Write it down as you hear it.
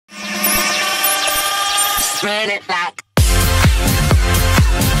Oh,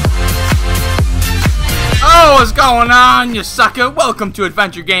 what's going on, you sucker? Welcome to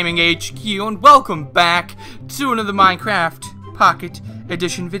Adventure Gaming HQ, and welcome back to another Minecraft Pocket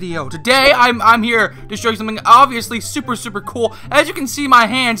Edition video. Today, I'm here to show you something obviously super cool. As you can see my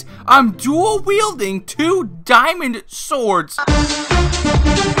hands, I'm dual wielding 2 diamond swords.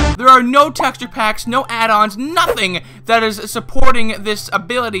 There are no texture packs, no add-ons, nothing that is supporting this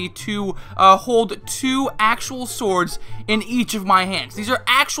ability to hold 2 actual swords in each of my hands. These are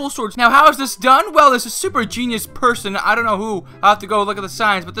actual swords. Now, how is this done? Well, there's a super genius person, I don't know who, I'll have to go look at the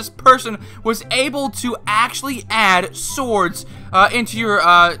signs, but this person was able to actually add swords into your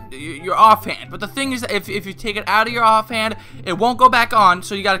offhand. But the thing is that if you take it out of your offhand, it won't go back on,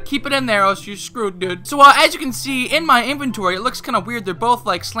 so you gotta keep it in there or else you're screwed, dude. So as you can see in my inventory, it looks kind of weird. They're both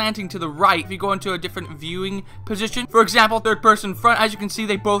like slanting to the right if you go into a different viewing position. For example, third person front, as you can see,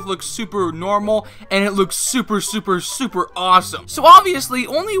 they both look super normal, and it looks super awesome. So obviously,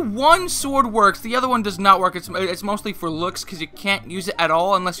 only one sword works, the other one does not work. It's mostly for looks, because you can't use it at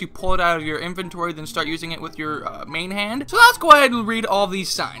all unless you pull it out of your inventory, then start using it with your main hand. So let's go ahead and read all these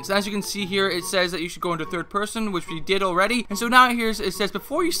signs. As you can see here, it says that you should go into third person, which we did already. And so now here it says,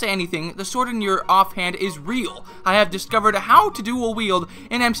 before you say anything, the sword in your offhand is real. I have discovered how to dual wield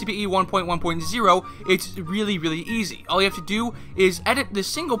in MCPE 1.1.0. It's really easy. All you have to do is edit the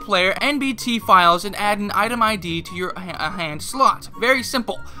single player NBT files and add an item ID to your hand slot. Very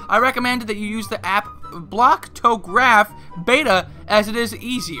simple. I recommend that you use the app Blocktograph Beta, as it is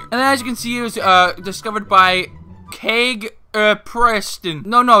easier. And as you can see, it was discovered by Keg Preston.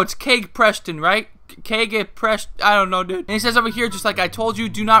 No, it's Keg Preston, right? Keg Preston, I don't know, dude. And he says over here, just like I told you,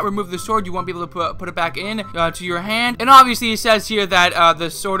 do not remove the sword. You won't be able to put it back in to your hand. And obviously, he says here that the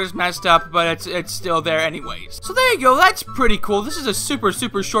sword is messed up, but it's still there anyways. So there you go. That's pretty cool. This is a super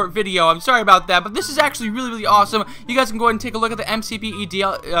short video. I'm sorry about that, but this is actually really awesome. You guys can go ahead and take a look at the MCPE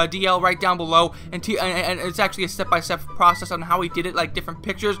DL right down below, and it's actually a step-by-step process on how he did it, like different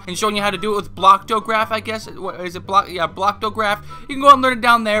pictures, and showing you how to do it with Blocktograph, I guess. Is it Blocktograph? You can go and learn it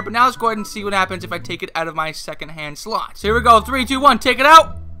down there, but now let's go ahead and see what happens if I take it out of my second hand slot. So here we go, 3, 2, 1, take it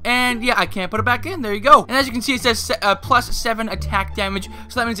out. And yeah, I can't put it back in. There you go. And as you can see, it says +7 attack damage.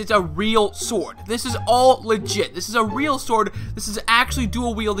 So that means it's a real sword. This is all legit. This is a real sword. This is actually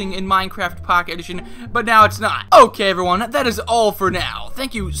dual wielding in Minecraft Pocket Edition, but now it's not. Okay, everyone, that is all for now.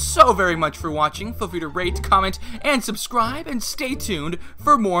 Thank you so very much for watching. Feel free to rate, comment, and subscribe, and stay tuned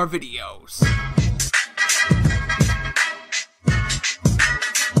for more videos.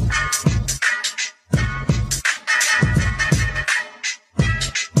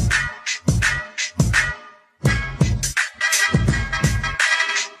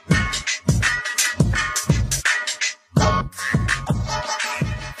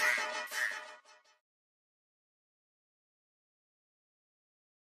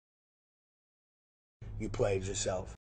 You played yourself.